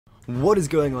What is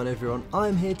going on, everyone?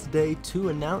 I'm here today to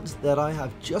announce that I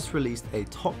have just released a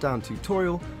top-down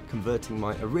tutorial converting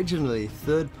my originally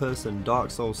third-person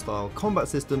Dark Souls style combat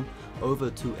system over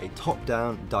to a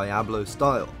top-down Diablo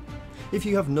style. If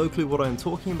you have no clue what I am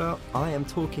talking about, I am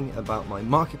talking about my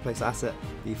marketplace asset,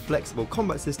 the flexible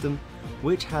combat system,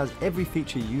 which has every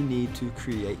feature you need to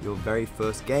create your very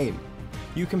first game.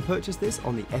 You can purchase this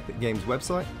on the Beardgames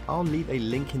website. I'll leave a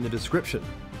link in the description.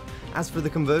 As for the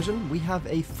conversion, we have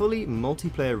a fully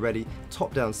multiplayer ready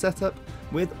top-down setup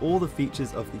with all the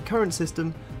features of the current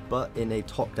system, but in a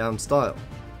top-down style.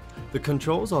 The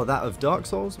controls are that of Dark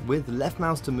Souls, with left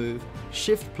mouse to move,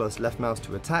 shift plus left mouse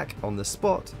to attack on the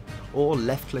spot, or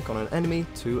left click on an enemy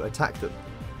to attack them.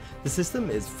 The system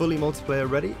is fully multiplayer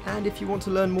ready, and if you want to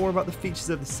learn more about the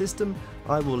features of the system,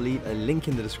 I will leave a link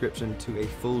in the description to a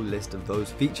full list of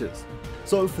those features.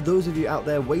 So for those of you out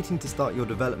there waiting to start your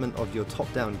development of your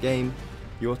top-down game,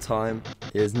 your time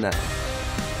is now.